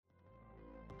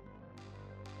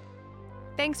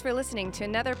Thanks for listening to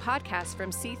another podcast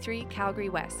from C3 Calgary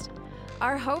West.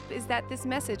 Our hope is that this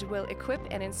message will equip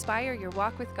and inspire your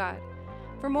walk with God.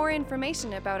 For more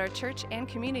information about our church and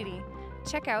community,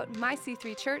 check out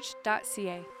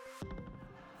myc3church.ca.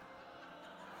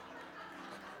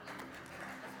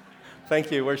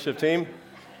 Thank you, worship team.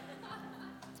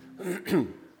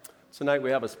 Tonight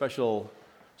we have a special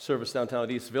service downtown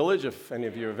at East Village. If any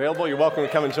of you are available, you're welcome to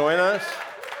come and join us.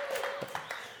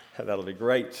 That'll be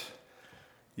great.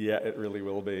 Yeah, it really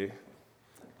will be.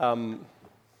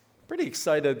 Pretty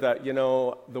excited that,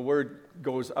 the word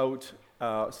goes out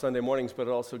Sunday mornings, but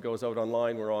it also goes out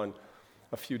online. We're on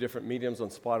a few different mediums on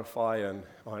Spotify and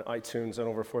on iTunes, and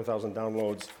over 4,000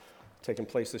 downloads taking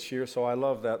place this year. So I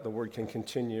love that the word can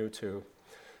continue to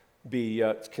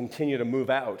move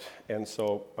out, and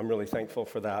so I'm really thankful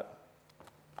for that.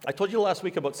 I told you last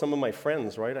week about some of my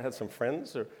friends, right? I had some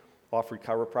friends who offered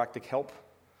chiropractic help.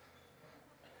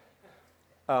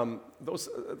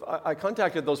 I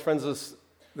contacted those friends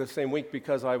the same week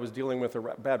because I was dealing with a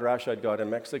bad rash I'd got in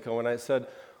Mexico, and I said,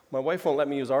 my wife won't let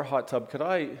me use our hot tub. Could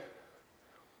I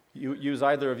use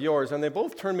either of yours? And they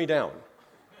both turned me down.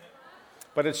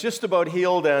 But it's just about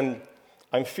healed, and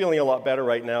I'm feeling a lot better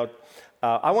right now.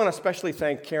 I want to especially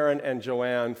thank Karen and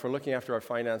Joanne for looking after our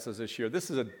finances this year. This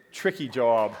is a tricky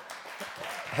job,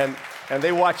 and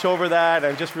they watch over that.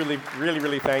 I'm just really, really,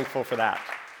 really thankful for that.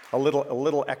 A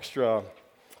little extra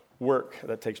work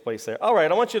that takes place there. All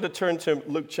right, I want you to turn to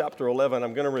Luke chapter 11.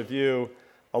 I'm going to review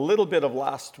a little bit of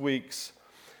last week's,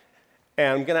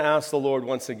 and I'm going to ask the Lord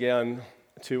once again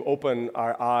to open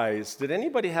our eyes. Did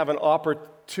anybody have an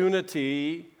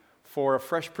opportunity for a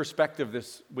fresh perspective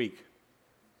this week?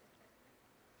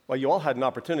 Well, you all had an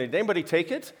opportunity. Did anybody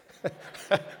take it?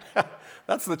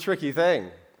 That's the tricky thing.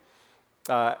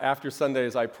 After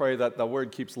Sundays, I pray that the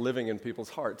Word keeps living in people's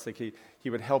hearts, like He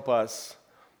would help us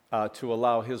to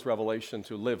allow His revelation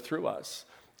to live through us.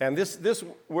 And this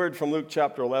word from Luke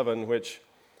chapter 11, which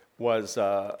was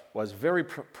very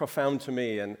profound to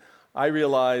me, and I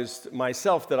realized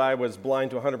myself that I was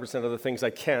blind to 100% of the things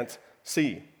I can't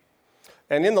see.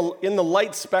 And in the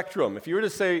light spectrum, if you were to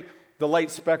say the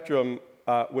light spectrum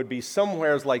would be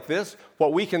somewheres like this,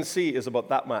 what we can see is about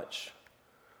that much.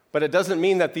 But it doesn't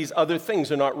mean that these other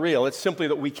things are not real. It's simply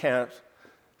that we can't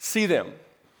see them.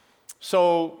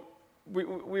 So we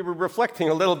were reflecting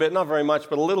a little bit, not very much,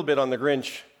 but a little bit on the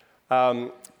Grinch.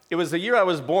 It was the year I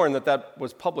was born that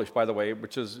was published, by the way,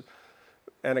 which is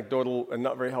anecdotal and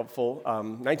not very helpful,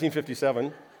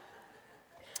 1957.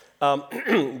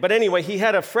 But anyway, he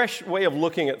had a fresh way of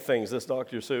looking at things, this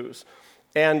Dr. Seuss.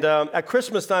 And at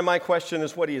Christmas time, my question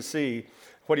is, what do you see?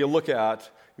 What do you look at?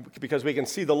 Because we can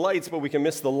see the lights, but we can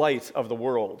miss the light of the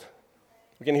world.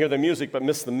 We can hear the music, but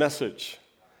miss the message.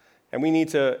 And we need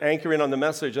to anchor in on the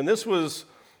message. And this was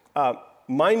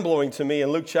mind-blowing to me in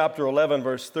Luke chapter 11,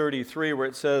 verse 33, where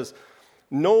it says,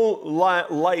 no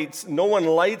one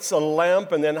lights a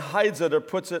lamp and then hides it or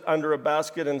puts it under a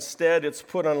basket. Instead, it's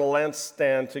put on a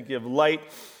lampstand to give light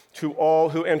to all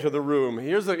who enter the room.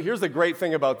 Here's the great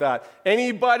thing about that.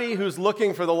 Anybody who's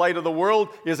looking for the light of the world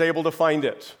is able to find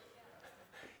it.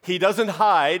 He doesn't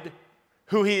hide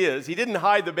who he is. He didn't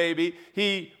hide the baby.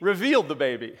 He revealed the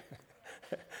baby.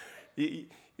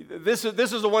 This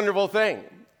is a wonderful thing.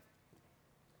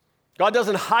 God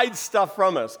doesn't hide stuff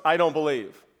from us, I don't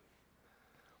believe.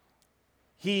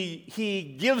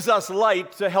 He gives us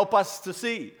light to help us to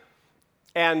see.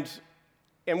 And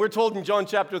we're told in John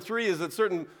chapter 3 is that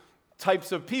certain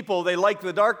types of people, they like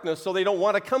the darkness, so they don't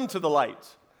want to come to the light.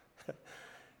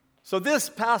 So this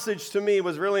passage to me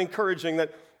was really encouraging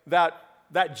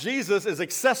that Jesus is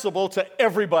accessible to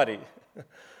everybody.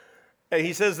 And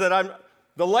he says that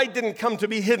the light didn't come to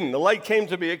be hidden. The light came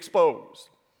to be exposed.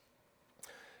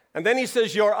 And then he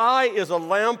says, your eye is a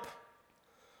lamp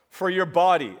for your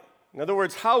body. In other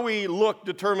words, how we look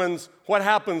determines what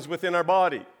happens within our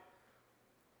body.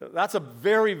 That's a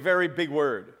very, very big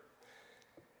word.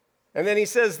 And then he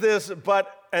says this,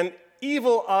 but an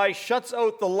evil eye shuts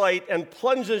out the light and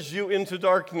plunges you into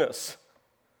darkness.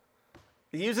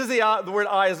 He uses the word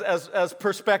eye as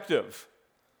perspective.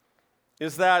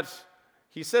 Is that,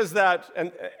 he says that,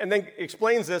 and then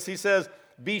explains this, he says,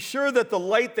 be sure that the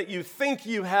light that you think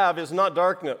you have is not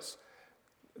darkness.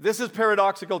 This is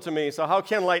paradoxical to me, so how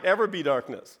can light ever be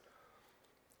darkness?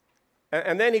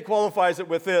 And then he qualifies it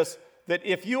with this, that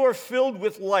if you are filled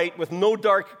with light with no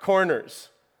dark corners,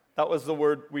 that was the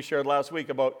word we shared last week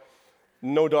about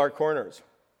no dark corners.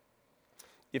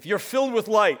 If you're filled with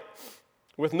light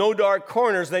with no dark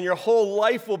corners, then your whole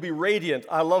life will be radiant.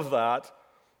 I love that.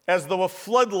 As though a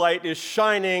floodlight is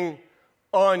shining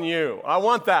on you. I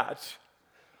want that.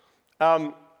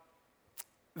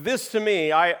 this to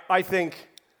me, I think,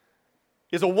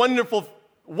 is a wonderful,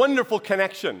 wonderful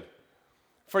connection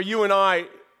for you and I,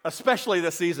 especially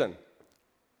this season.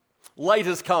 Light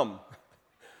has come.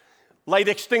 Light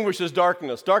extinguishes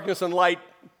darkness. Darkness and light,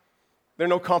 they're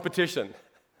no competition.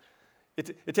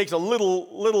 It takes a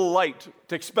little light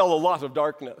to expel a lot of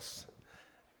darkness.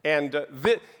 And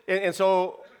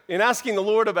so in asking the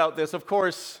Lord about this, of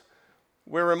course,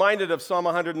 we're reminded of Psalm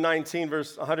 119,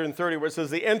 verse 130, where it says,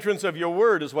 the entrance of your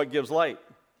word is what gives light.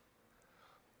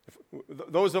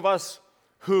 Those of us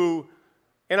who,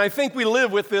 and I think we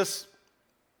live with this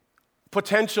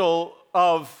potential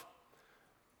of,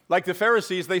 like the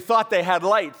Pharisees, they thought they had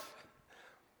light.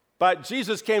 But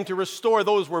Jesus came to restore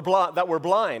those that were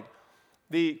blind.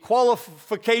 The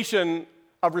qualification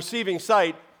of receiving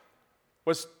sight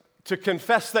was to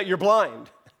confess that you're blind.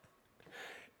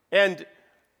 And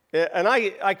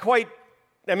I quite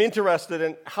am interested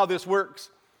in how this works.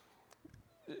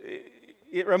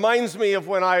 It reminds me of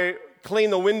when I clean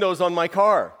the windows on my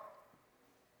car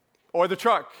or the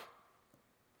truck.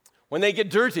 When they get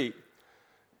dirty,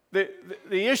 the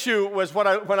issue was when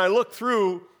I look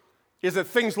through is that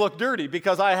things look dirty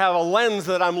because I have a lens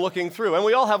that I'm looking through. And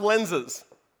we all have lenses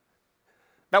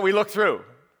that we look through.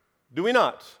 Do we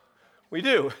not? We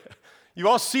do. You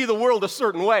all see the world a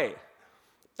certain way.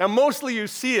 And mostly you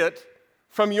see it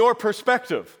from your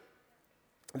perspective.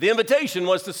 The invitation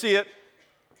was to see it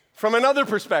from another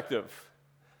perspective.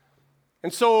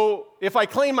 And so if I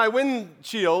clean my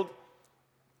windshield,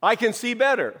 I can see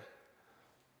better.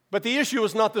 But the issue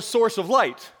was not the source of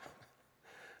light.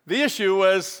 The issue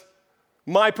was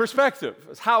my perspective,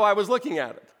 is how I was looking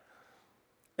at it.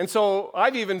 And so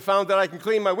I've even found that I can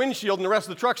clean my windshield and the rest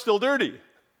of the truck's still dirty.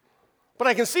 But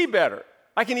I can see better.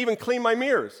 I can even clean my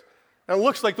mirrors. And it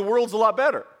looks like the world's a lot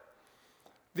better.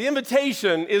 The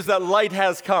invitation is that light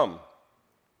has come.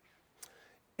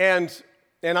 And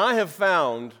I have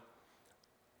found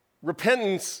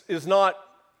repentance is not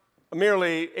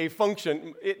merely a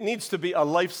function. It needs to be a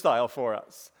lifestyle for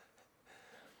us.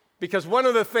 Because one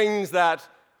of the things that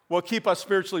will keep us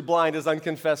spiritually blind is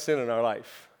unconfessed sin in our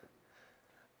life.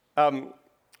 I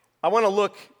want to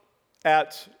look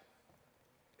at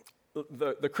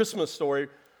the Christmas story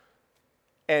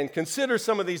and consider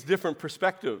some of these different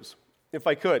perspectives, if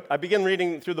I could. I begin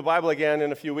reading through the Bible again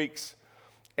in a few weeks,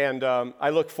 and I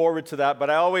look forward to that, but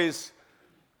I always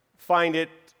find it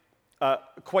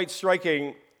quite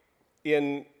striking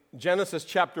in Genesis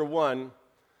chapter 1,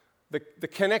 the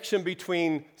connection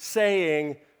between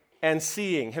saying and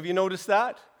seeing. Have you noticed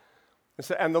that?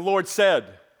 And the Lord said,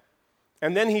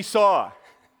 and then he saw.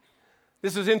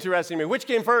 This is interesting to me. Which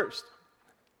came first?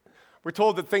 We're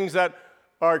told that things that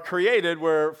are created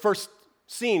were first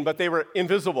seen, but they were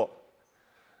invisible.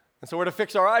 And so we're to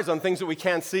fix our eyes on things that we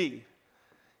can't see.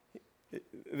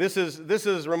 This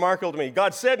is remarkable to me.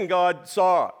 God said and God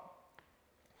saw.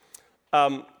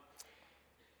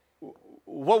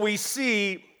 What we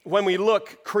see when we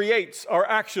look creates our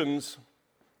actions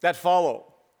that follow.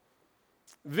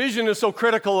 Vision is so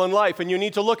critical in life, and you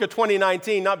need to look at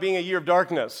 2019 not being a year of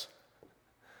darkness.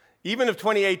 Even if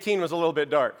 2018 was a little bit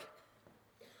dark.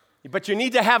 But you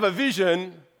need to have a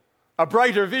vision, a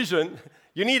brighter vision.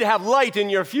 You need to have light in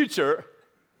your future.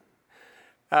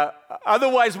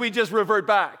 Otherwise, we just revert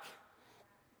back.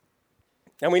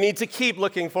 And we need to keep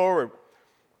looking forward.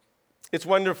 It's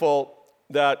wonderful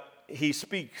that he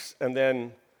speaks and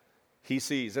then he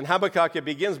sees. And Habakkuk, it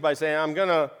begins by saying, I'm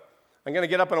going to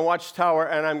get up in a watchtower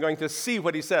and I'm going to see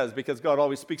what he says, because God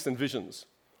always speaks in visions.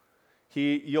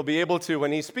 You'll be able to,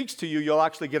 when he speaks to you, you'll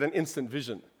actually get an instant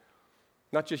vision.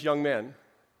 Not just young men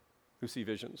who see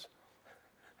visions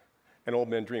and old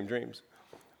men dream dreams.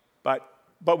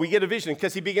 But we get a vision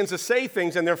because he begins to say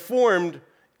things and they're formed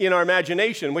in our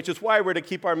imagination, which is why we're to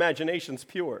keep our imaginations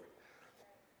pure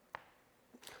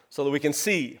so that we can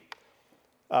see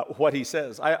what he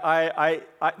says.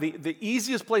 The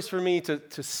easiest place for me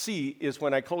to see is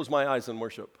when I close my eyes and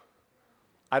worship.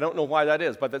 I don't know why that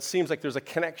is, but that seems like there's a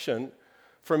connection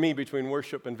for me between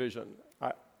worship and vision.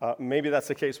 Maybe that's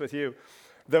the case with you.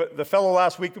 The fellow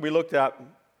last week that we looked at,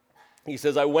 he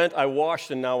says, I went, I washed,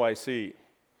 and now I see.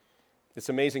 It's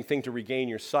an amazing thing to regain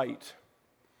your sight.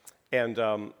 And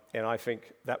I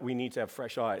think that we need to have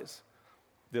fresh eyes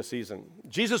this season.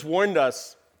 Jesus warned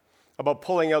us about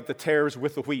pulling out the tares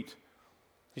with the wheat.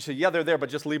 He said, yeah, they're there, but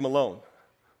just leave them alone,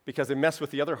 because they mess with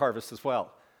the other harvest as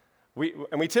well.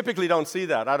 We typically don't see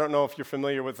that. I don't know if you're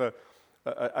familiar with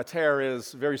a tare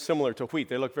is very similar to wheat.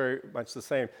 They look very much the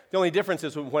same. The only difference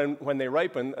is when they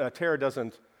ripen, a tare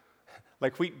doesn't,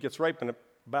 like wheat gets ripe and it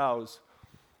bows,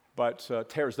 but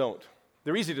tares don't.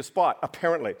 They're easy to spot,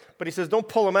 apparently. But he says, don't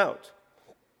pull them out.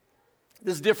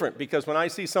 This is different because when I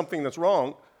see something that's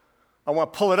wrong, I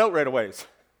want to pull it out right away.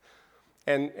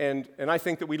 And I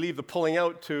think that we leave the pulling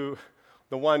out to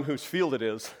the one whose field it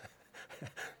is.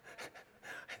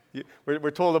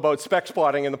 We're told about speck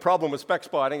spotting, and the problem with speck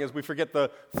spotting is we forget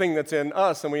the thing that's in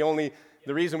us, and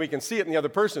the reason we can see it in the other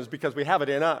person is because we have it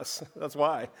in us. That's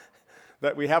why.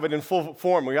 That we have it in full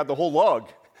form. We have the whole log,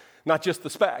 not just the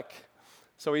speck.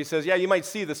 So he says, yeah, you might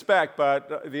see the speck,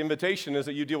 but the invitation is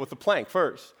that you deal with the plank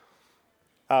first.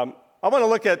 I want to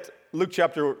look at Luke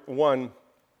chapter 1,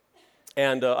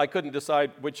 and I couldn't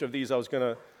decide which of these I was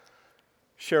going to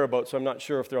share about, so I'm not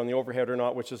sure if they're on the overhead or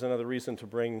not, which is another reason to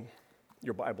bring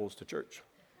your Bibles to church.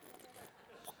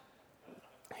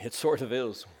 It sort of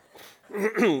is.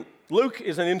 Luke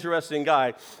is an interesting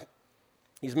guy.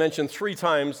 He's mentioned 3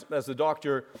 times as the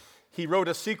doctor. He wrote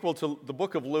a sequel to the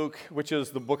book of Luke, which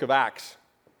is the book of Acts.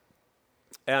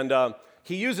 And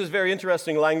he uses very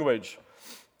interesting language.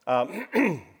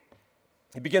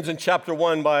 He begins in chapter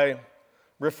 1 by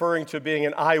referring to being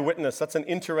an eyewitness. That's an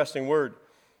interesting word.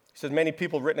 He says, many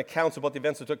people have written accounts about the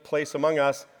events that took place among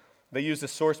us. They use the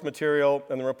source material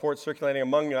and the reports circulating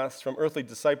among us from earthly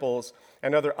disciples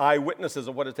and other eyewitnesses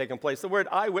of what had taken place. The word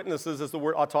eyewitnesses is the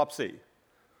word autopsy.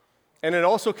 And it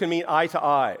also can mean eye to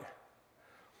eye.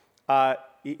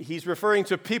 He's referring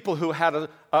to people who had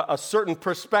a certain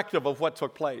perspective of what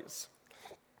took place.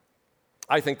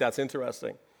 I think that's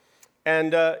interesting.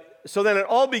 And so then it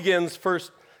all begins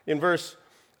first in verse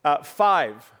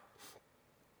 5.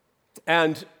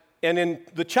 And in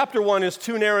the chapter 1 is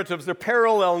 2 narratives. They're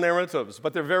parallel narratives,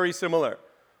 but they're very similar.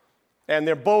 And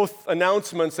they're both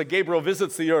announcements that Gabriel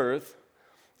visits the earth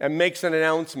and makes an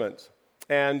announcement.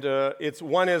 And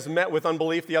one is met with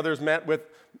unbelief, the other is met with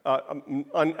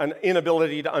an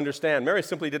inability to understand. Mary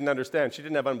simply didn't understand. She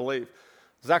didn't have unbelief.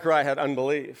 Zechariah had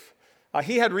unbelief.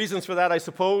 He had reasons for that, I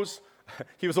suppose.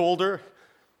 He was older.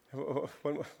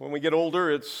 When we get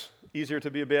older, it's easier to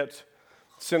be a bit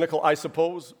cynical, I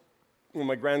suppose. When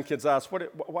my grandkids ask,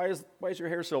 why is your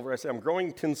hair silver? I say, I'm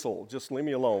growing tinsel. Just leave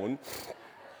me alone.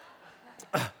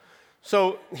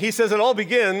 So he says it all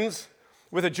begins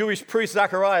with a Jewish priest,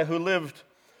 Zechariah, who lived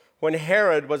when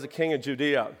Herod was the king of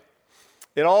Judea.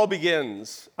 It all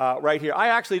begins right here. I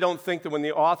actually don't think that when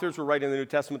the authors were writing the New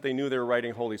Testament, they knew they were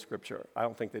writing Holy Scripture. I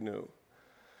don't think they knew.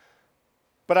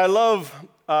 But I love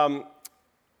a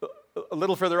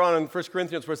little further on in 1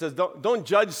 Corinthians where it says, don't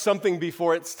judge something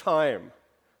before it's time.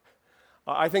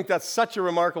 I think that's such a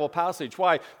remarkable passage.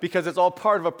 Why? Because it's all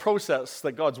part of a process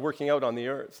that God's working out on the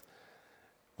earth.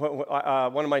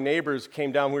 One of my neighbors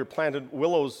came down. We were planted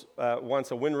willows once,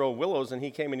 a windrow of willows, and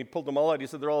he came and he pulled them all out. He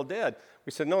said, they're all dead.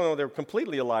 We said, no, they're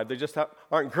completely alive. They just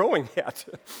aren't growing yet.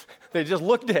 They just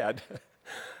look dead.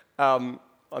 On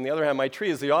the other hand, my tree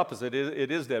is the opposite.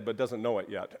 It is dead, but doesn't know it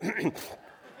yet.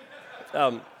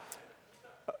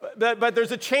 But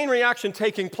there's a chain reaction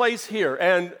taking place here,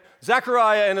 and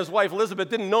Zechariah and his wife Elizabeth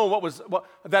didn't know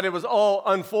that it was all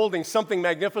unfolding, something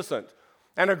magnificent.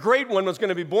 And a great one was going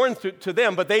to be born to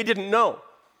them, but they didn't know.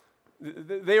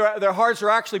 Their hearts are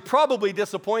actually probably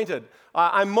disappointed.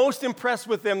 I'm most impressed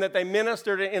with them that they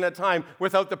ministered in a time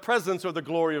without the presence or the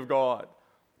glory of God.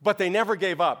 But they never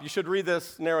gave up. You should read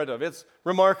this narrative. It's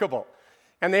remarkable.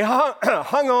 And they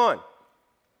hung on.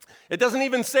 It doesn't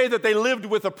even say that they lived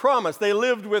with a promise. They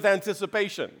lived with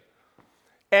anticipation.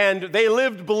 And they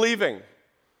lived believing.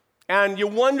 And you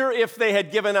wonder if they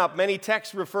had given up. Many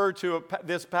texts refer to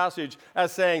this passage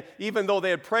as saying, even though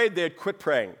they had prayed, they had quit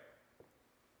praying.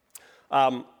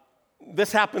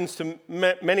 This happens to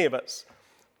many of us.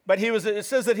 But it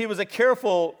says that he was a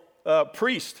careful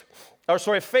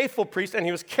faithful priest, and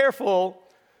he was careful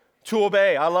to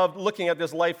obey. I love looking at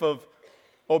this life of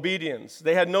obedience.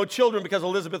 They had no children because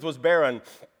Elizabeth was barren.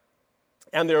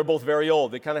 And they were both very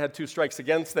old. They kind of had 2 strikes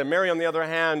against them. Mary, on the other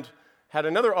hand, had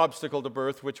another obstacle to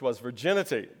birth, which was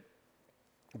virginity.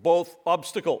 Both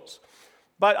obstacles.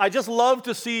 But I just love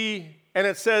to see, and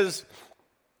it says,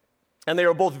 and they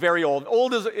were both very old.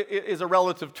 Old is a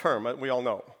relative term, we all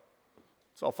know.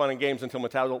 It's all fun and games until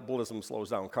metabolism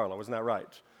slows down. Carla, wasn't that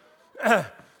right?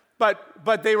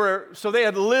 But they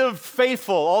had lived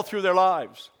faithful all through their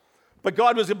lives. But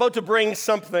God was about to bring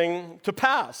something to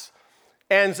pass.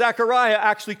 And Zechariah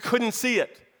actually couldn't see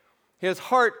it. His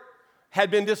heart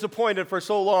had been disappointed for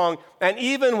so long. And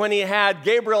even when he had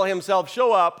Gabriel himself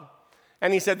show up,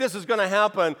 and he said, this is going to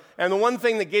happen. And the one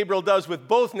thing that Gabriel does with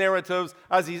both narratives,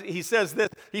 as he says this,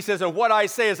 he says, and what I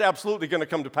say is absolutely going to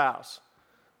come to pass.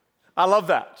 I love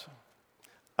that.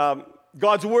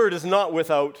 God's word is not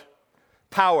without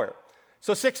power.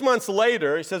 So 6 months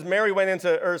later, he says,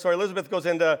 Elizabeth goes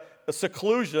into a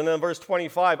seclusion in verse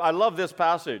 25. I love this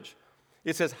passage.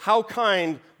 It says, how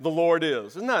kind the Lord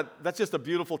is. That's just a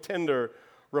beautiful, tender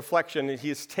reflection. He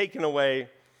has taken away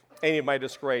any of my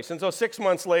disgrace. And so 6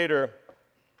 months later,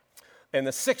 in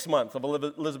the 6th month of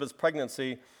Elizabeth's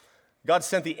pregnancy, God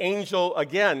sent the angel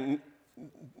again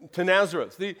to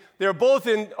Nazareth. They're both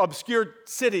in obscure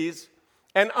cities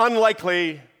and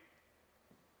unlikely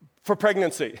for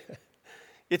pregnancy.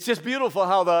 It's just beautiful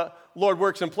how the Lord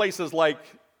works in places like,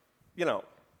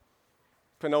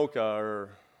 Ponoka, or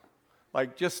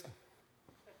like just,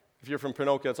 if you're from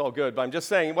Ponoka, it's all good, but I'm just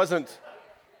saying it wasn't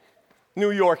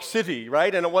New York City,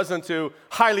 right? And it wasn't to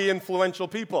highly influential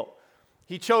people.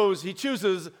 He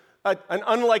chooses an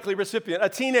unlikely recipient, a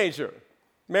teenager,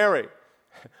 Mary.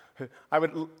 I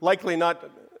would likely not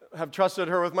have trusted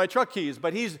her with my truck keys,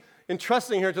 but he's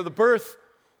entrusting her to the birth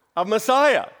of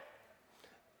Messiah.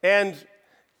 And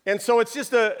so it's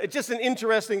just an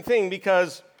interesting thing,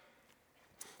 because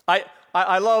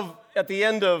I love at the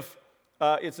end of,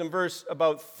 it's in verse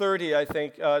about 30, I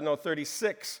think,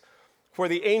 36, where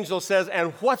the angel says,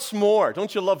 and what's more,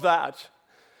 don't you love that?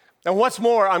 And what's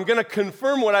more, I'm going to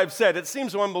confirm what I've said. It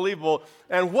seems so unbelievable.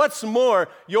 And what's more,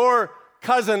 your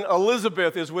cousin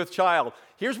Elizabeth is with child.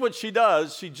 Here's what she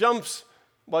does. She jumps,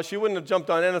 well, she wouldn't have jumped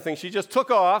on anything. She just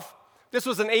took off. This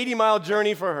was an 80-mile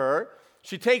journey for her.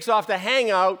 She takes off to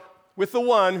hang out with the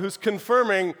one who's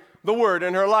confirming the word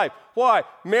in her life. Why?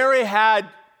 Mary had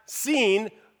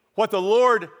seen what the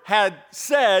Lord had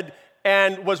said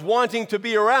and was wanting to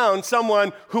be around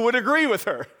someone who would agree with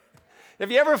her. Have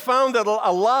you ever found that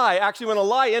a lie, actually when a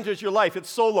lie enters your life, it's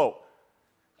solo.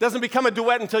 It doesn't become a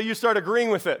duet until you start agreeing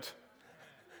with it.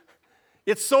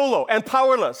 It's solo and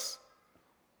powerless.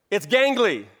 It's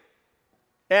gangly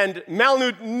and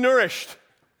malnourished.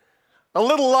 A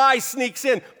little lie sneaks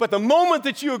in, but the moment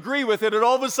that you agree with it, it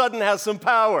all of a sudden has some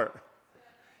power.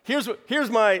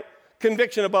 Here's my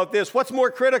conviction about this. What's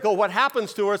more critical, what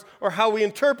happens to us or how we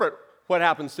interpret what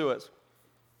happens to us?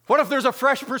 What if there's a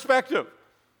fresh perspective?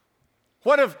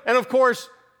 What if, and of course,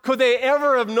 could they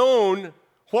ever have known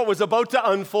what was about to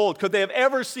unfold? Could they have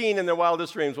ever seen in their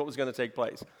wildest dreams what was going to take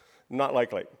place? Not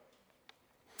likely.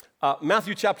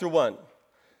 Matthew chapter 1.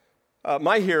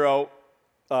 My hero,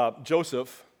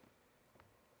 Joseph,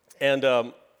 and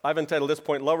I've entitled this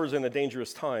point, Lovers in a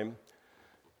Dangerous Time.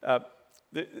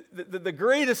 The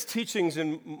greatest teachings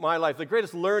in my life, the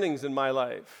greatest learnings in my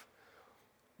life,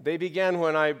 they began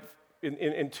when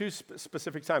in two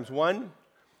specific times. One,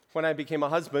 when I became a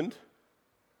husband.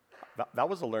 That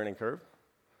was a learning curve.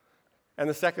 And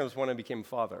the second was when I became a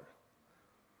father.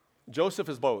 Joseph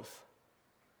is both.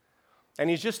 And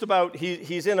he's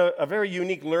he's in a very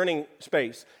unique learning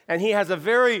space. And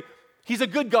he's a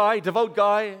good guy, devout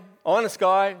guy, honest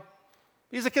guy.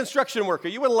 He's a construction worker.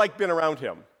 You wouldn't like being around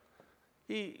him.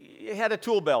 He had a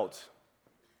tool belt,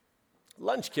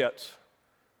 lunch kit.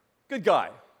 Good guy.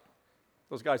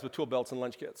 Those guys with tool belts and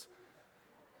lunch kits.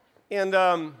 And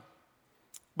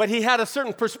but he had a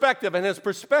certain perspective, and his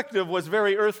perspective was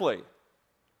very earthly.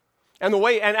 And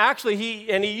actually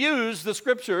he used the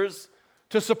scriptures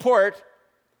to support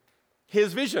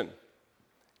his vision.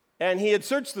 And he had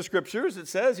searched the scriptures. It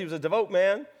says he was a devout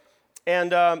man,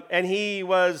 and he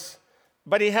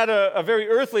had a very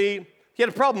earthly. He had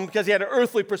a problem because he had an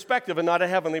earthly perspective and not a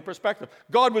heavenly perspective.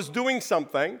 God was doing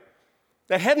something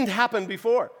that hadn't happened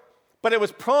before, but it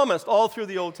was promised all through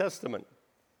the Old Testament.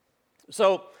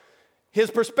 So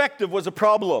his perspective was a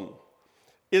problem.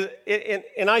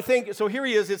 And I think, so here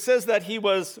he is. It says that he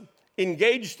was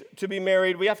engaged to be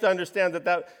married. We have to understand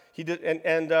that he did,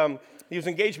 and he was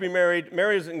engaged to be married.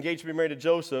 Mary was engaged to be married to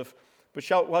Joseph, but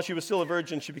while she was still a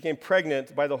virgin, she became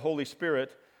pregnant by the Holy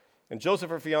Spirit. And Joseph,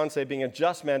 her fiancé, being a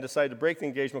just man, decided to break the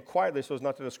engagement quietly so as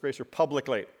not to disgrace her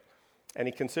publicly. And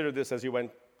he considered this as he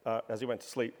went to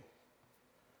sleep.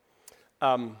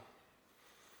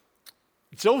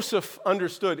 Joseph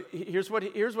understood. Here's what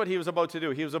he was about to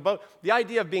do. The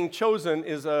idea of being chosen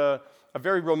is a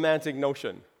very romantic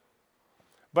notion.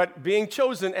 But being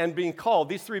chosen and being called,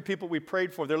 these three people we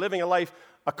prayed for, they're living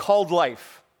a called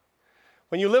life.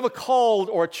 When you live a called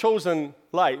or a chosen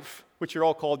life, which you're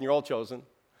all called and you're all chosen,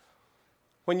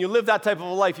 when you live that type of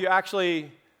a life, you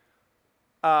actually,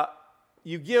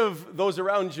 you give those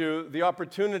around you the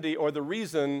opportunity or a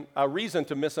reason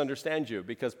to misunderstand you,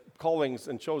 because callings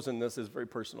and chosenness is very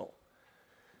personal.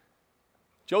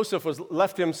 Joseph was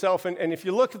left himself, and if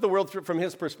you look at the world from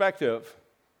his perspective,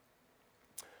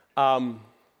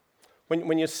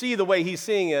 when you see the way he's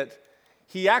seeing it,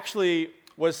 he actually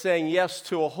was saying yes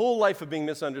to a whole life of being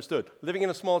misunderstood. Living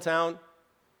in a small town,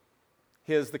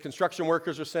 the construction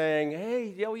workers are saying, hey,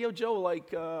 yo,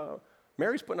 Joe,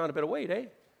 Mary's putting on a bit of weight, eh?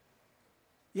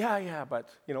 Yeah, but,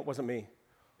 it wasn't me.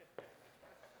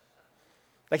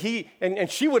 And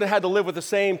she would have had to live with the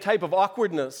same type of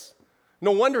awkwardness.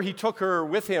 No wonder he took her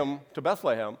with him to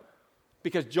Bethlehem,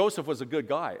 because Joseph was a good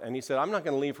guy. And he said, I'm not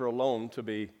going to leave her alone to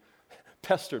be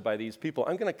pestered by these people.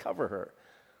 I'm going to cover her.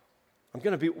 I'm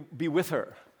going to be with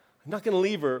her. I'm not going to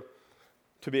leave her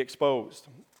to be exposed.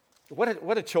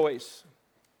 What a choice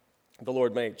the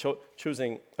Lord made,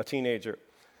 choosing a teenager.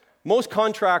 Most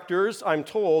contractors, I'm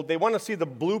told, they want to see the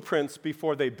blueprints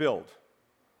before they build.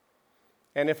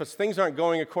 And if things aren't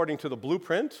going according to the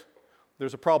blueprint,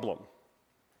 there's a problem.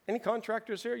 Any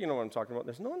contractors here? You know what I'm talking about.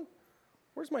 There's no one.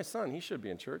 Where's my son? He should be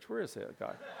in church. Where is that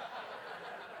guy?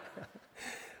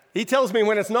 He tells me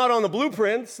when it's not on the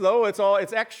blueprints, though,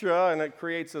 it's extra, and it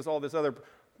creates all this other,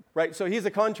 right? So he's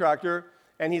a contractor,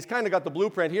 and he's kind of got the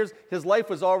blueprint. His life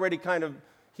was already kind of,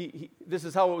 this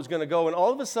is how it was going to go, and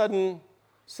all of a sudden,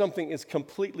 something is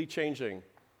completely changing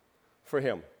for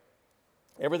him.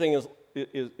 Everything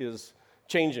is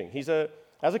changing.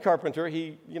 As a carpenter,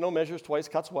 he measures twice,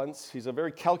 cuts once. He's a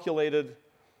very calculated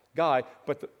guy,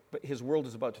 but his world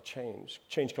is about to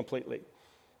change completely.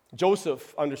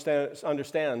 Joseph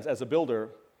understands as a builder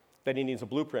that he needs a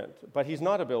blueprint, but he's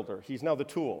not a builder. He's now the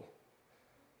tool.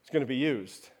 It's going to be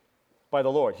used by the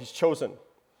Lord. He's chosen.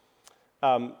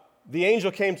 The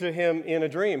angel came to him in a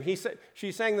dream.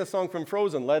 She sang the song from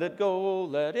Frozen, "Let it go,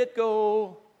 let it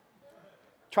go."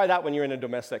 Try that when you're in a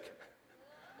domestic.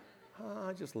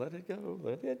 Just let it go,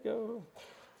 let it go.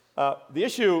 The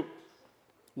issue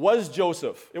was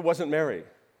Joseph. It wasn't Mary.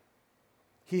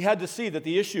 He had to see that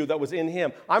the issue that was in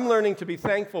him. I'm learning to be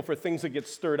thankful for things that get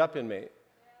stirred up in me,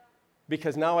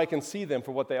 because now I can see them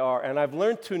for what they are, and I've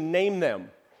learned to name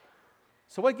them.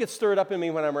 So what gets stirred up in me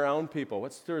when I'm around people?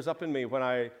 What stirs up in me when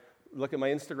I look at my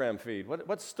Instagram feed?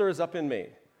 What stirs up in me?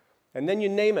 And then you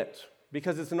name it,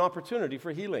 because it's an opportunity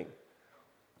for healing.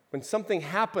 When something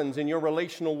happens in your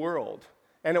relational world,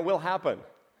 and it will happen,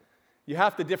 you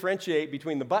have to differentiate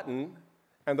between the button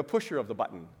and the pusher of the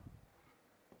button.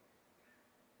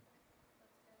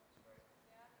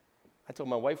 I told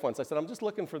my wife once, I said, I'm just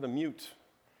looking for the mute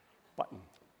button.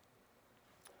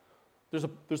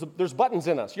 There's buttons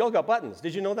in us. Y'all got buttons.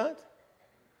 Did you know that?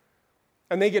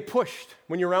 And they get pushed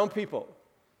when you're around people.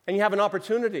 And you have an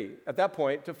opportunity at that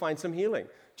point to find some healing.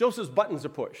 Joseph's buttons are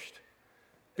pushed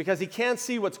because he can't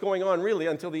see what's going on really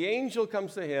until the angel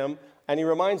comes to him and he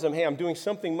reminds him, hey, I'm doing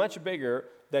something much bigger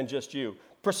than just you.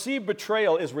 Perceived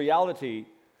betrayal is reality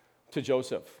to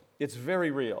Joseph. It's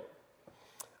very real.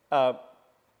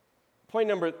 Point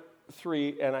number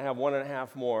 3, and I have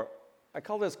 1.5 more. I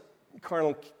call this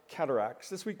carnal cataracts.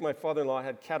 This week my father-in-law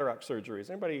had cataract surgeries.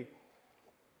 Anybody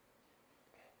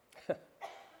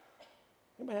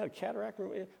had a cataract?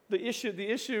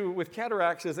 The issue with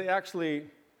cataracts is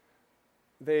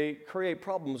they create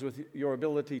problems with your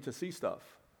ability to see stuff.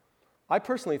 I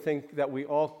personally think that we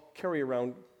all carry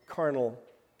around carnal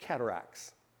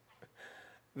cataracts.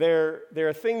 There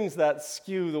are things that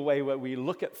skew the way that we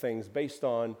look at things based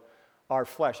on our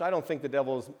flesh. I don't think the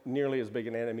devil is nearly as big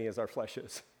an enemy as our flesh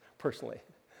is, personally.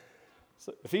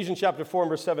 So Ephesians chapter 4,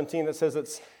 verse 17, it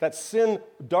says that sin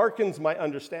darkens my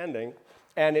understanding,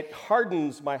 and it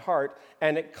hardens my heart,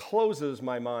 and it closes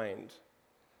my mind.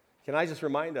 Can I just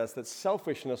remind us that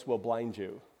selfishness will blind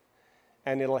you,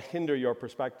 and it'll hinder your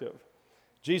perspective.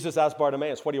 Jesus asked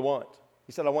Bartimaeus, what do you want?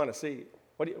 He said, I want to see.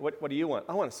 What do you want?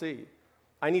 I want to see.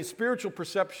 I need spiritual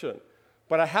perception.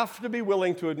 But I have to be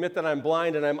willing to admit that I'm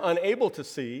blind and I'm unable to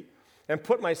see and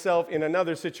put myself in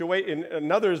another's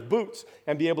boots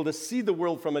and be able to see the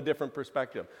world from a different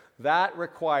perspective. That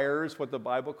requires what the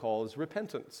Bible calls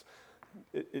repentance.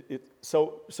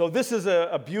 So this is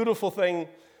a beautiful thing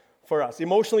for us.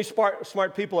 Emotionally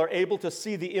smart people are able to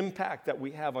see the impact that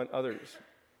we have on others.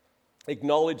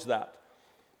 Acknowledge that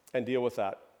and deal with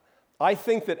that. I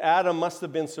think that Adam must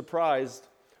have been surprised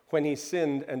when he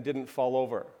sinned and didn't fall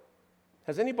over.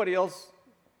 Has anybody else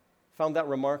found that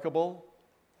remarkable?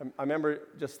 I remember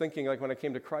just thinking, like when I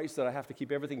came to Christ, that I have to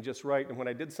keep everything just right, and when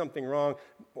I did something wrong,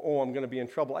 I'm going to be in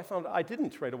trouble. I found I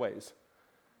didn't right away.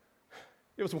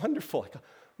 It was wonderful.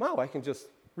 Wow, I can just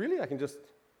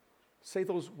say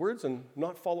those words and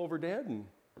not fall over dead, and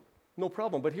no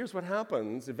problem. But here's what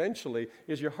happens eventually,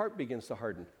 is your heart begins to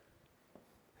harden.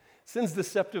 Sin's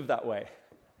deceptive that way.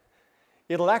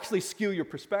 It'll actually skew your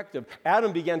perspective.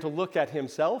 Adam began to look at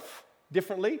himself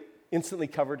differently, instantly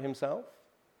covered himself.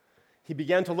 He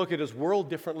began to look at his world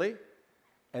differently,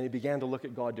 and he began to look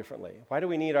at God differently. Why do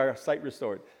we need our sight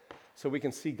restored? So we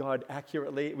can see God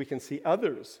accurately, we can see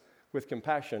others with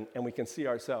compassion, and we can see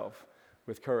ourselves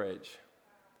with courage.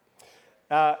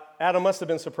 Adam must have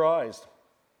been surprised.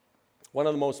 One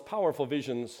of the most powerful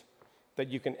visions that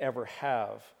you can ever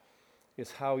have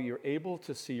is how you're able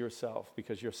to see yourself,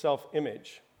 because your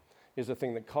self-image is the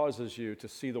thing that causes you to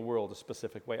see the world a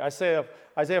specific way. Isaiah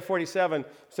 47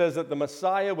 says that the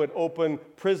Messiah would open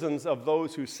prisons of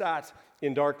those who sat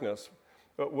in darkness.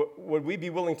 But would we be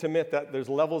willing to admit that there's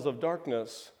levels of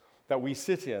darkness that we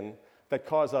sit in that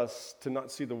cause us to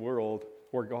not see the world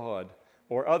or God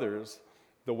or others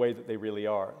the way that they really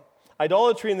are?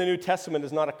 Idolatry in the New Testament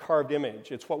is not a carved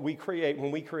image. It's what we create when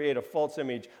we create a false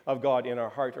image of God in our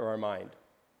heart or our mind.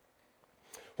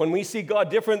 When we see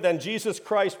God different than Jesus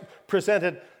Christ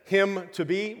presented him to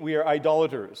be, we are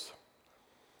idolaters.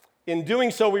 In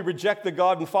doing so, we reject the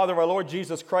God and Father of our Lord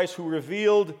Jesus Christ, who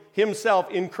revealed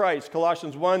himself in Christ.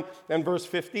 Colossians 1 and verse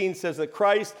 15 says that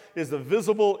Christ is the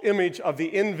visible image of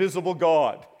the invisible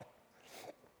God.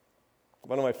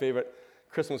 One of my favorite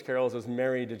Christmas carols is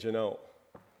Mary, Did You Know?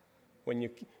 When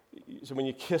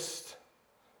you kissed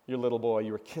your little boy,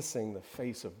 you were kissing the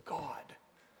face of God.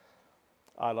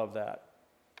 I love that.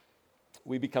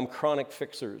 We become chronic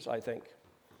fixers, I think.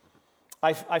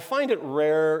 I find it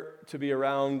rare to be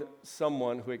around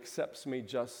someone who accepts me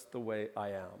just the way I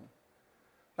am.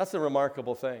 That's a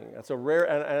remarkable thing. That's a rare,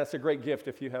 and it's a great gift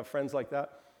if you have friends like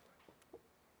that,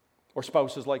 or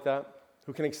spouses like that,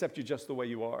 who can accept you just the way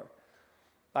you are.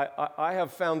 I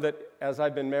have found that as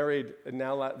I've been married, and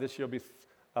now this year will be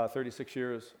 36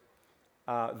 years,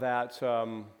 that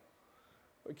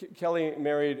Kelly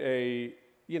married a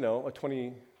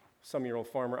 20-some-year-old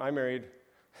farmer. I married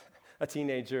a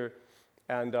teenager,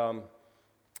 and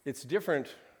it's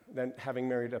different than having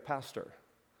married a pastor.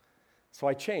 So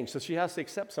I changed. So she has to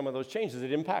accept some of those changes.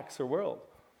 It impacts her world.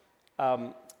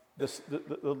 The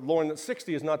Lauren that's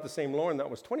 60 is not the same Lauren that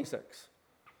was 26.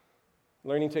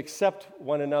 Learning to accept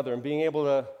one another and being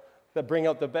able to bring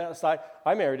out the best. I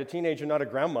married a teenager, not a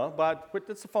grandma, but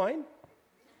that's fine.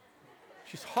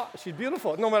 She's hot. She's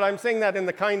beautiful. No, but I'm saying that in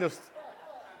the kindest.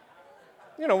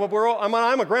 I'm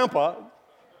a grandpa.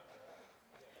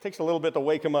 It takes a little bit to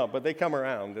wake them up, but they come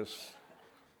around.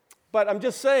 But I'm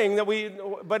just saying that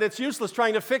but it's useless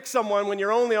trying to fix someone when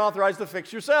you're only authorized to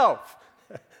fix yourself.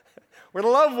 We're to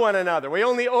love one another. We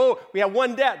have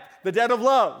one debt, the debt of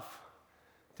love,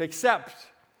 to accept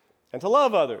and to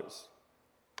love others.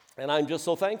 And I'm just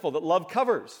so thankful that love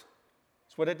covers.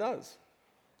 That's what it does.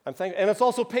 And it's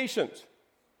also patient.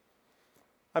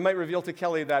 I might reveal to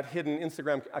Kelly that hidden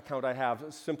Instagram account I have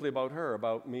simply about her,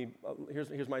 about me.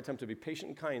 Here's my attempt to be patient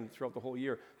and kind throughout the whole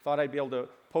year. Thought I'd be able to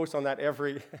post on that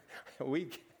every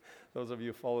week. Those of you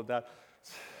who followed that.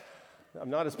 I'm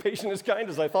not as patient as kind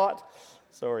as I thought.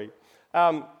 Sorry.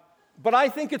 But I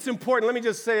think it's important, let me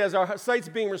just say, as our sight's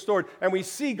being restored and we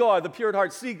see God, the pure at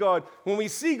heart see God, when we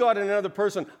see God in another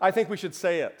person, I think we should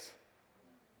say it.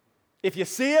 If you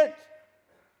see it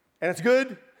and it's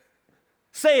good,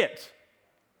 say it.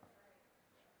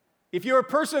 If you're a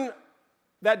person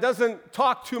that doesn't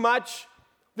talk too much,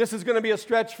 this is going to be a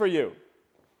stretch for you.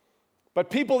 But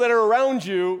people that are around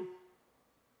you,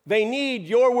 they need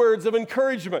your words of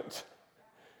encouragement.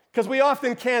 Because we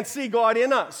often can't see God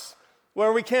in us,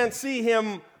 where we can't see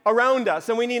him around us,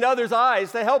 and we need others'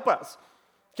 eyes to help us.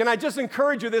 Can I just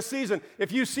encourage you this season,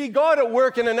 if you see God at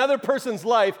work in another person's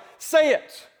life, say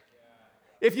it.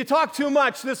 If you talk too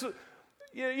much,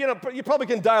 you probably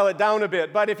can dial it down a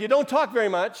bit, but if you don't talk very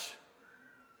much,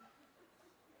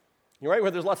 you're right,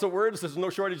 where there's lots of words, there's no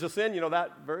shortage of sin, you know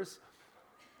that verse?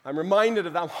 I'm reminded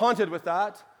of that, I'm haunted with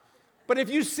that. But if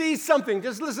you see something,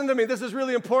 just listen to me, this is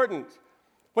really important.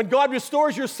 When God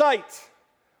restores your sight,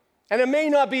 and you may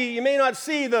not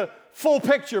see the full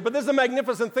picture, but this is a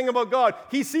magnificent thing about God.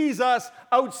 He sees us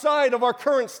outside of our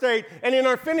current state and in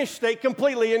our finished state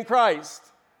completely in Christ.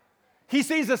 He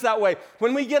sees us that way.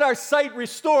 When we get our sight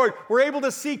restored, we're able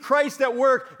to see Christ at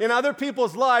work in other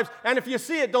people's lives. And if you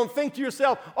see it, don't think to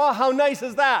yourself, oh, how nice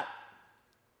is that?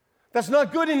 That's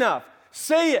not good enough.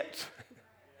 Say it.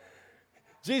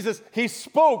 Jesus, he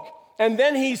spoke and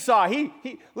then he saw.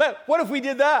 What if we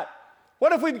did that?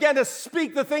 What if we began to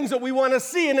speak the things that we want to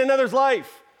see in another's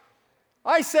life?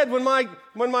 I said when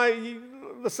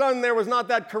the son there was not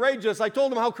that courageous, I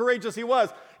told him how courageous he was.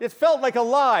 It felt like a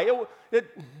lie.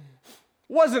 It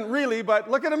wasn't really,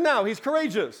 but look at him now. He's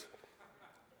courageous.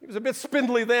 He was a bit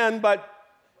spindly then, but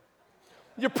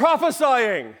you're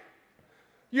prophesying.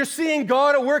 You're seeing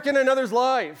God at work in another's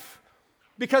life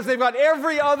because they've got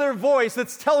every other voice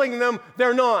that's telling them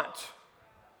they're not.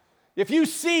 If you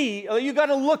see, you got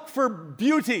to look for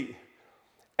beauty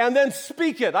and then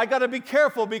speak it. I got to be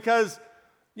careful because,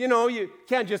 you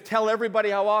can't just tell everybody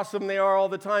how awesome they are all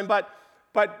the time, but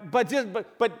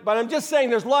I'm just saying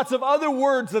there's lots of other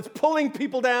words that's pulling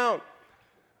people down.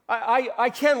 I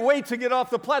can't wait to get off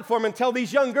the platform and tell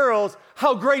these young girls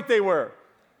how great they were.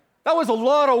 That was a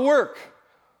lot of work.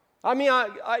 I mean,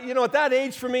 at that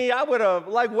age for me, I would have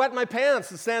wet my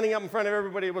pants and standing up in front of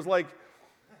everybody. It was like,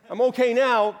 I'm okay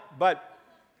now, but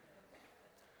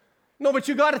no, but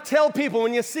you got to tell people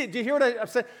when you see it. Do you hear what I'm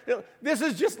saying? This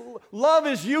is just, love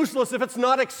is useless if it's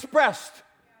not expressed.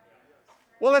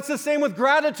 Well, it's the same with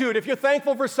gratitude. If you're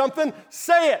thankful for something,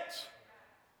 say it.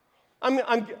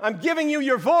 I'm giving you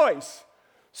your voice.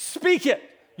 Speak it.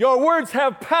 Your words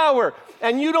have power,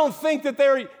 and you don't think that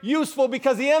they're useful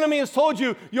because the enemy has told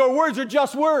you your words are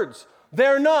just words.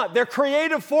 They're not. They're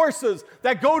creative forces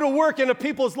that go to work in a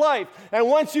people's life. And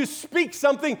once you speak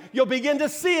something, you'll begin to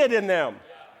see it in them.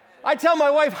 I tell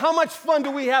my wife, how much fun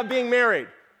do we have being married?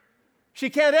 She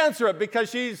can't answer it because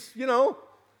she's,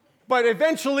 but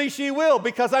eventually she will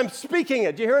because I'm speaking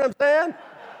it. Do you hear what I'm saying?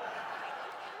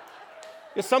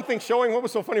 Is something showing? What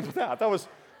was so funny about that? That was...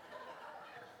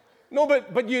 No,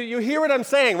 but you hear what I'm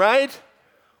saying, right?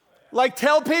 Like,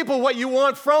 tell people what you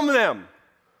want from them.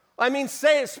 I mean,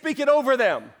 say it, speak it over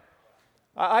them.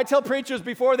 I tell preachers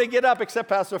before they get up, except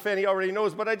Pastor Fanny already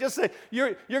knows, but I just say,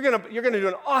 you're gonna do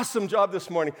an awesome job this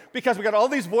morning because we got all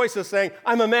these voices saying,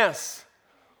 I'm a mess.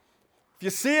 If you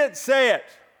see it, say it.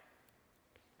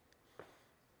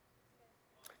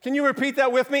 Can you repeat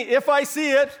that with me? If I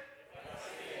see it,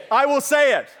 I will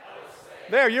say it.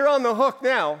 There, you're on the hook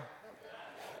now.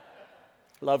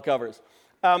 Love covers.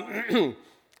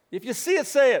 If you see it,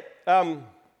 say it.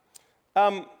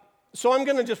 So I'm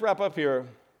going to just wrap up here.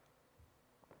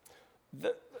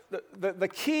 The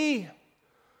key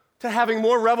to having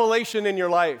more revelation in your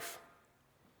life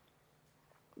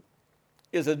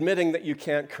is admitting that you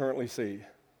can't currently see.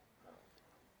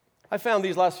 I found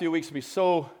these last few weeks to be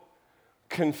so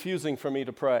confusing for me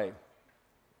to pray.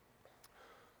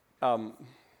 Some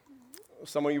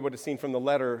of you would have seen from the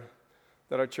letter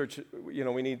that our church,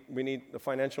 we need a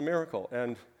financial miracle.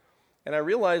 And I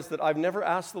realized that I've never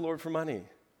asked the Lord for money.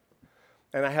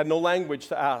 And I had no language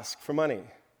to ask for money.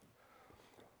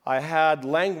 I had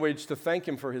language to thank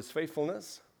Him for His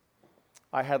faithfulness.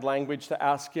 I had language to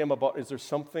ask Him about, is there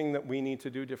something that we need to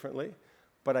do differently?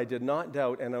 But I did not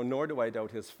doubt, and nor do I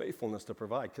doubt His faithfulness to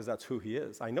provide, because that's who He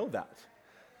is. I know that.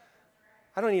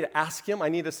 I don't need to ask Him. I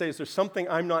need to say, is there something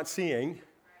I'm not seeing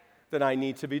that I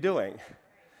need to be doing?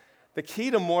 The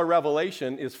key to more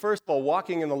revelation is, first of all,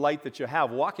 walking in the light that you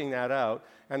have, walking that out.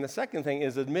 And the second thing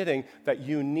is admitting that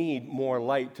you need more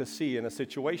light to see in a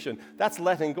situation. That's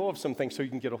letting go of some things so you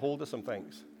can get a hold of some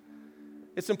things.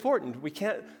 It's important. We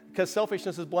can't, because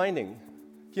selfishness is blinding.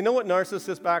 Do you know what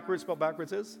narcissist spelled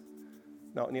backwards is?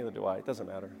 No, neither do I. It doesn't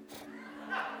matter.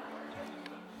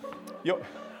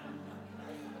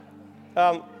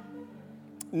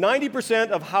 90%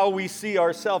 of how we see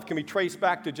ourselves can be traced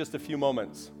back to just a few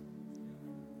moments.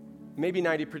 Maybe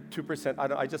 92%.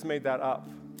 I just made that up.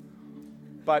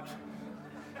 But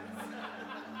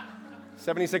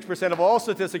 76% of all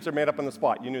statistics are made up on the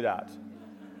spot. You knew that.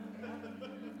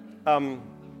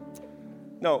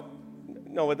 No.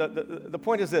 The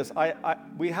point is this.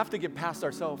 We have to get past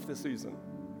ourselves this season.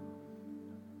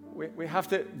 We have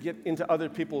to get into other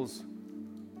people's,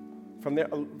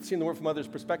 seeing the world from others'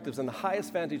 perspectives. And the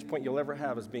highest vantage point you'll ever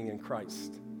have is being in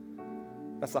Christ.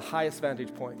 That's the highest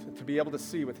vantage point, to be able to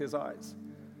see with His eyes.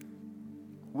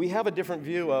 We have a different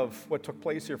view of what took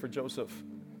place here for Joseph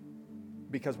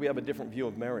because we have a different view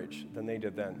of marriage than they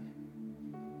did then.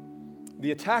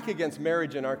 The attack against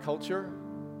marriage in our culture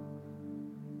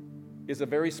is a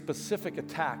very specific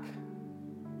attack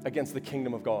against the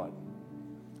kingdom of God.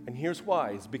 And here's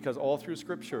why. It's because all through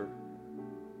Scripture,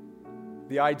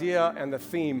 the idea and the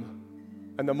theme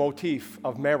and the motif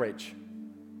of marriage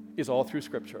is all through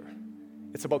Scripture.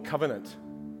 It's about covenant.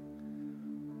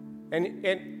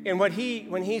 And when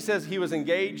he says he was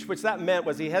engaged, which that meant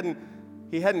was he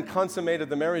hadn't consummated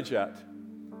the marriage yet.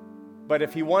 But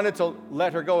if he wanted to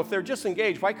let her go, if they're just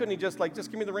engaged, why couldn't he just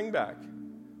give me the ring back?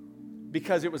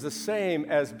 Because it was the same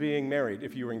as being married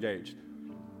if you were engaged.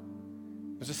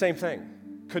 It's the same thing.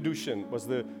 Kedushin was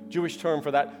the Jewish term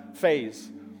for that phase.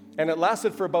 And it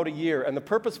lasted for about a year, and the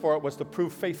purpose for it was to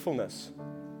prove faithfulness.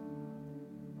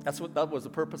 That was the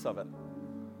purpose of it.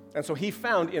 And so he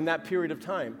found in that period of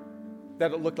time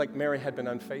that it looked like Mary had been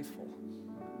unfaithful.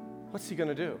 What's he going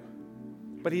to do?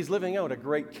 But he's living out a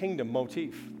great kingdom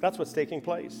motif. That's what's taking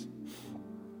place.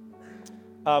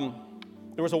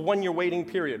 There was a 1-year waiting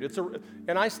period.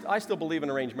 And I still believe in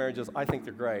arranged marriages. I think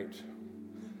they're great.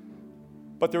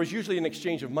 But there was usually an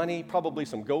exchange of money, probably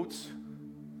some goats.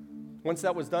 Once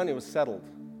that was done, it was settled.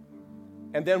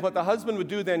 And then what the husband would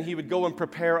do then, he would go and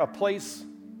prepare a place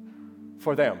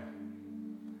for them.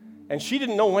 And she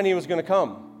didn't know when he was going to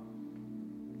come.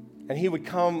 And he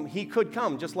could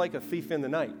come just like a thief in the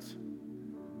night.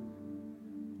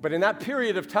 But in that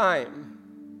period of time,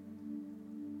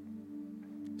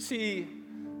 see,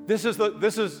 this is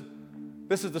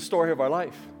the story of our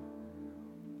life.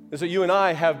 Is that you and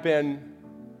I have been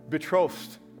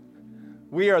betrothed.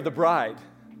 We are the bride.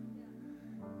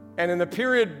 And in the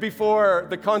period before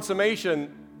the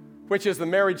consummation, which is the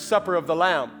marriage supper of the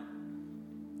Lamb,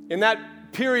 in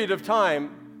that period of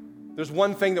time, there's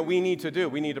one thing that we need to do.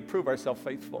 We need to prove ourselves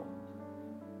faithful.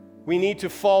 We need to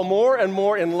fall more and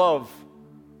more in love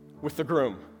with the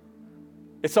groom.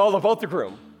 It's all about the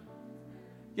groom.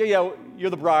 Yeah, you're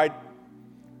the bride.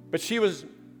 But she was,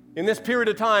 in this period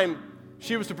of time,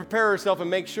 she was to prepare herself and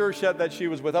make sure that she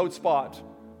was without spot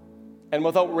and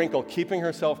without wrinkle, keeping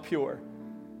herself pure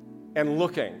and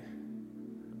looking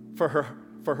for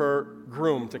her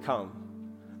groom to come.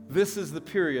 This is the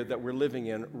period that we're living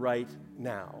in right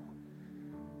now.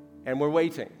 And we're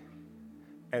waiting.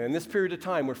 And in this period of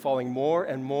time, we're falling more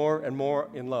and more and more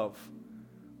in love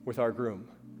with our groom.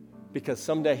 Because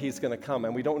someday he's going to come,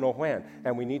 and we don't know when.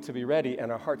 And we need to be ready, and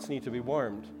our hearts need to be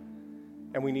warmed.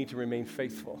 And we need to remain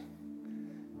faithful.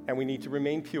 And we need to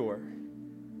remain pure.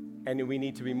 And we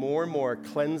need to be more and more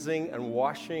cleansing and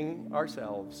washing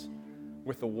ourselves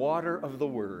with the water of the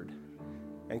Word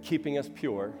and keeping us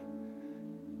pure.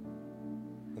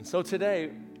 And so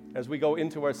today, as we go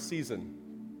into our season,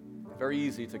 very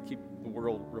easy to keep the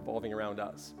world revolving around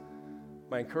us.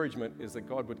 My encouragement is that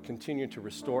God would continue to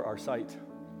restore our sight,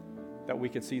 that we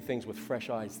could see things with fresh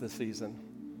eyes this season.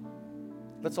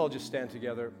 Let's all just stand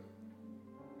together.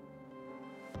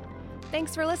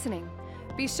 Thanks for listening.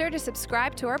 Be sure to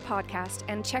subscribe to our podcast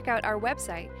and check out our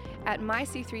website at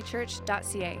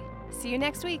myc3church.ca. See you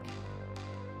next week.